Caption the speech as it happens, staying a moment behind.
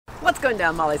going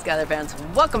down, Molly Schuyler fans?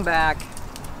 Welcome back.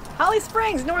 Holly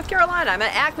Springs, North Carolina. I'm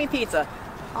at Acme Pizza.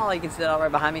 Oh, you can see that all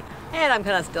right behind me. And I'm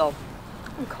kind of still,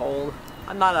 I'm cold.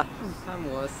 I'm wuss.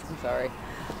 I'm sorry.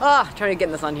 Trying to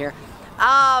get this on here.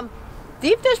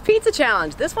 Deep dish pizza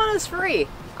challenge. This one is free.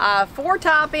 4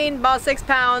 topping, about 6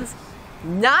 pounds.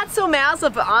 Not so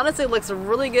massive, but honestly looks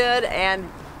really good, and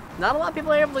not a lot of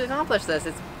people are able to accomplish this.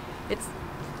 It's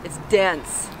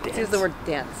dense. Let's use the word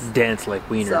dense. Dense like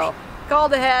wieners. So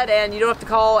called ahead, and you don't have to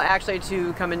call actually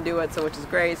to come and do it, so which is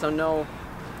great. So no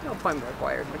appointment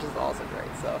required, which is also great.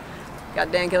 So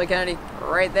got Dan Killer Kennedy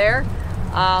right there.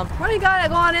 Why don't you gotta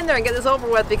go on in there and get this over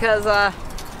with, because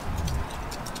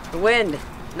the wind.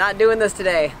 Not doing this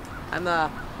today. I'm the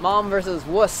mom versus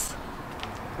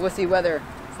wussy weather.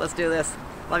 So let's do this.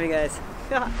 Love you guys.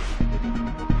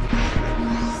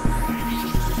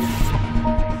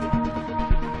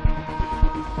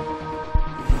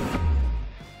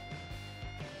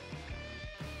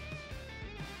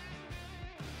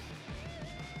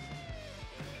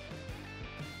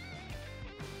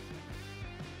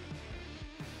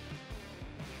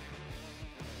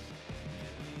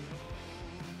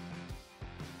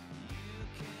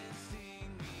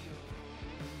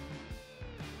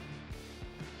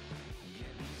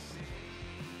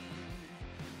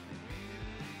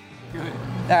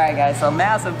 Alright guys, so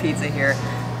massive pizza here.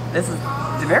 This is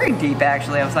very deep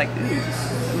actually. I was like,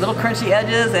 little crunchy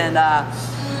edges, and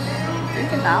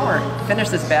take an hour to finish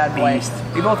this bad boy. Beast.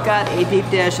 We both got a deep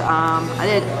dish. I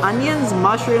did onions,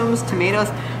 mushrooms, tomatoes,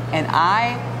 and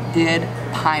I did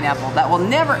pineapple. That will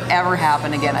never ever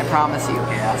happen again, I promise you.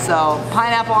 Yeah. So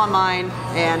pineapple on mine,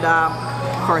 and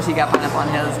of course he got pineapple on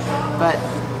his, but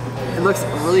it looks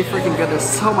really freaking good. There's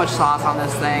so much sauce on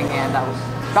this thing, and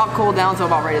about cooled down, so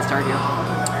about ready to start here.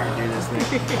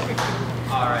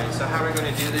 Alright, so how we're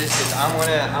going to do this is I'm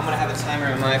gonna have a timer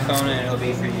on my phone and it'll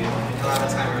be for you. He'll have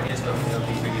a timer on his phone and it'll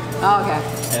be for you. Oh, okay.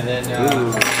 And then, yeah,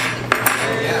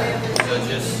 so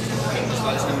just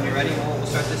let us know when you're ready and we'll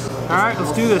start this. Alright,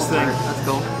 let's do this thing. That's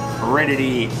cool. Ready to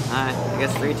eat. Alright, I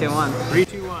guess 3, 2, 1. 3,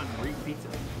 2, 1. We're eating pizza.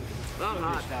 Oh,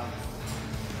 hot.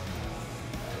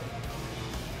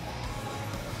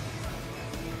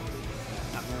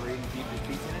 I've never eaten deep dish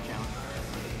pizza in a challenge.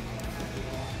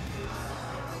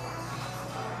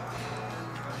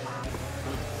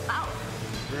 Ow.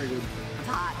 Very good. It's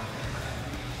hot.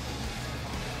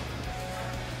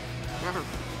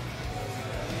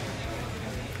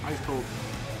 Ice cold.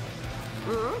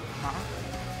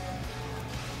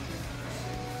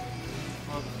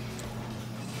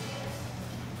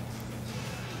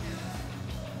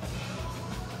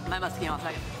 Mine must have came out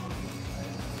second.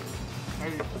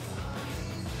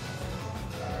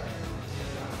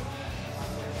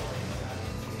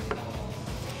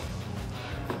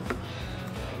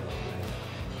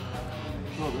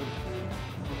 So good.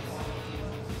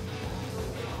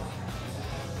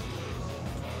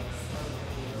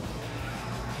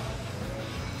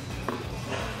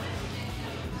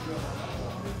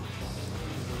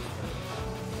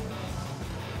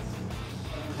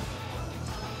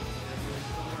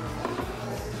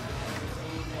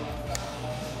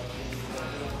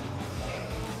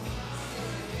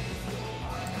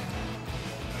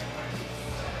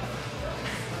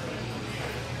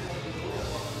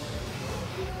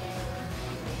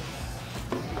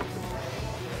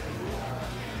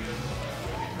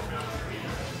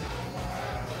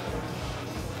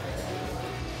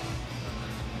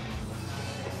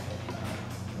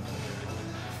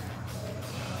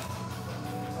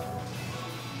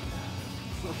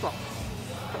 What's up?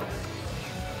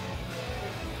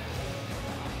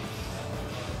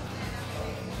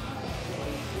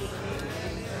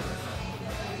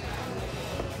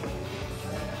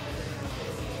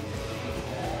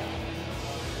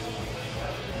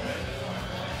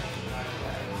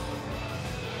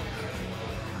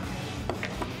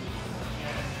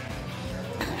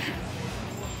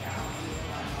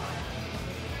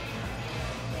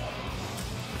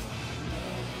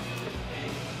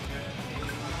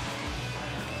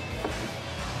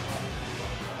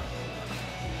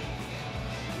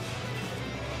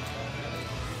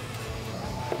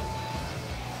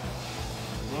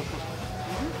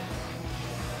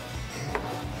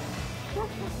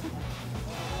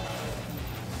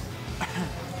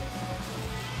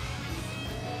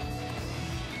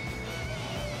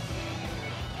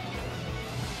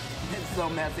 It's so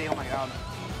messy, oh my god.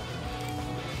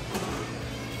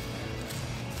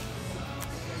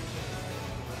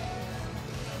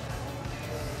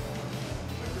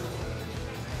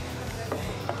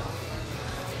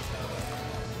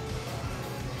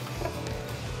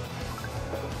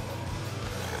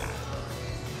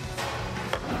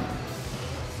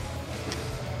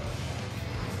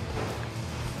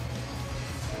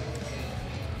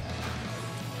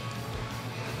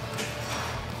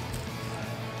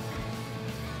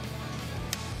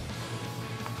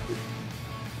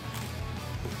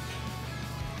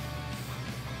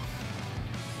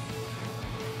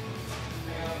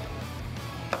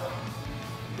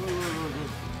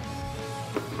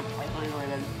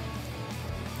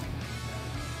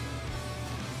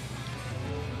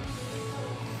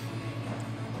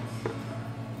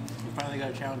 finally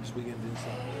got a challenge this weekend to do so.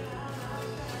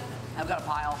 I've got a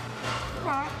pile.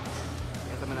 I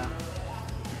guess I'm gonna.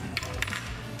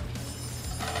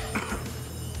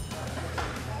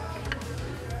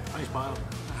 Nice pile.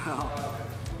 Oh.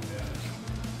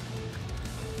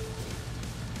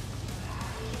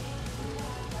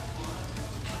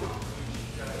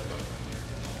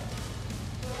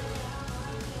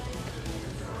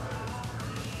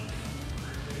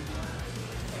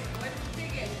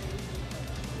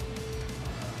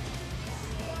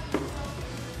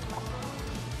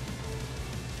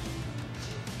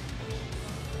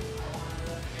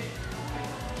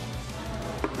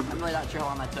 I'm really not sure how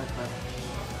long that took, but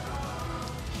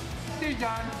He's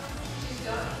done. He's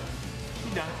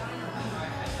done.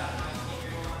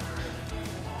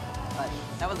 but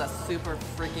that was a super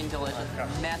freaking delicious,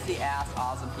 messy ass,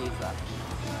 awesome pizza.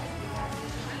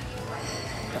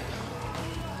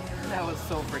 That was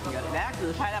so freaking good. And actually,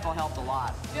 the pineapple helped a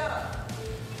lot.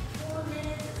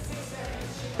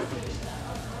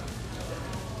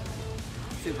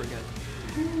 Super good.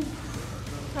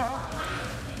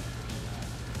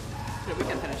 Yeah, we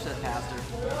can finish this faster.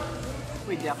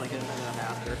 We definitely could have finished it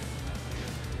faster.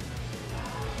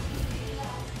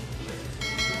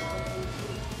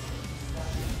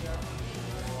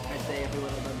 I'd say if we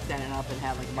would have been standing up and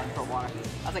had like a bunch of water.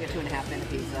 That's like a 2.5 minute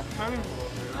pizza.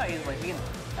 Oh, easily.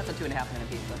 That's a 2.5 minute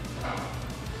pizza.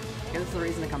 Give us the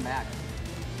reason to come back.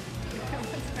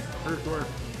 For sure.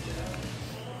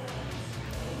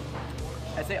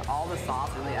 I'd say all the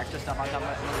sauce and the extra stuff on top of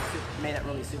it really made it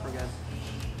really super good.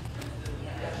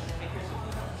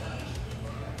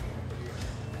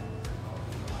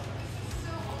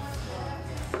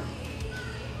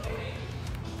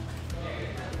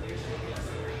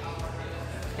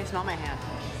 Hey, smell my hand.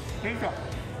 Here you go.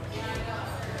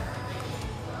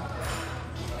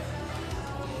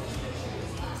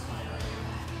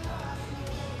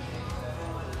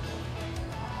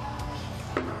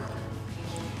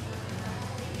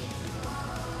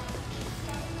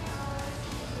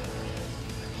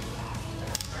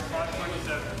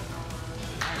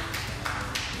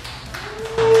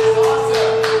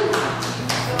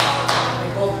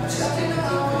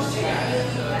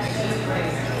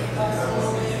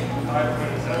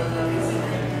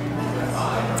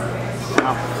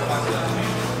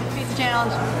 Pizza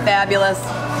challenge, fabulous.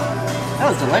 That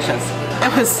was delicious.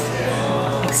 It was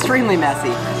extremely messy.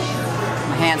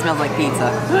 My hand smells like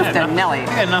pizza. Oof, to Nelly.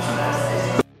 I got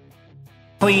nothing.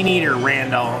 Clean eater,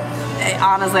 Randall.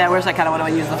 Honestly, I wish I kind of would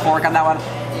have used the fork on that one.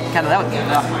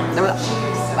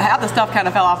 Half the stuff kind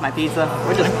of fell off my pizza,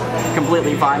 which is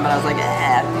completely fine. But I was like,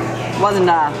 wasn't.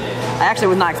 I actually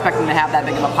was not expecting to have that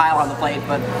big of a pile on the plate,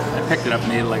 but I picked it up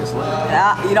and ate it like a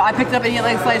slice. you know, I picked it up and ate it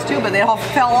like a slice too, but they all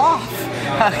fell off.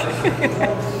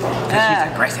 She's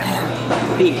aggressive.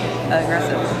 Pete,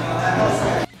 aggressive.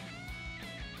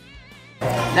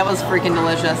 That was freaking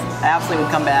delicious. I absolutely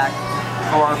would come back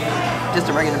for just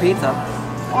a regular pizza,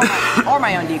 or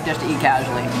my own deep dish to eat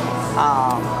casually.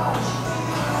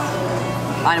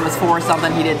 Mine was 4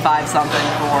 something. He did 5 something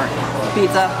for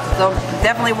pizza. So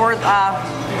definitely worth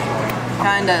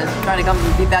kind of trying to come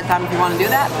and beat that time if you want to do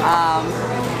that.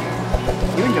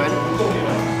 You enjoyed it.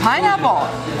 Pineapple.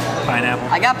 Pineapple.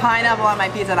 I got pineapple on my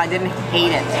pizza and I didn't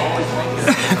hate it.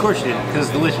 Of course you did, because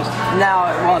it's delicious. No,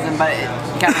 it wasn't, but it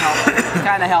kind of helped.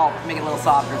 Kind of helped make it a little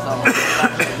softer. So,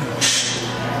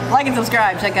 like and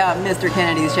subscribe. Check out Mr.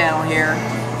 Kennedy's channel here.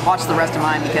 Watch the rest of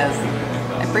mine because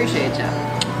I appreciate you.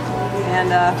 And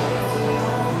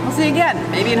we'll see you again.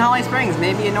 Maybe in Holly Springs,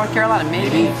 maybe in North Carolina,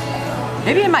 maybe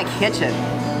in my kitchen.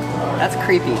 That's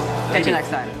creepy. Catch you next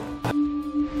time.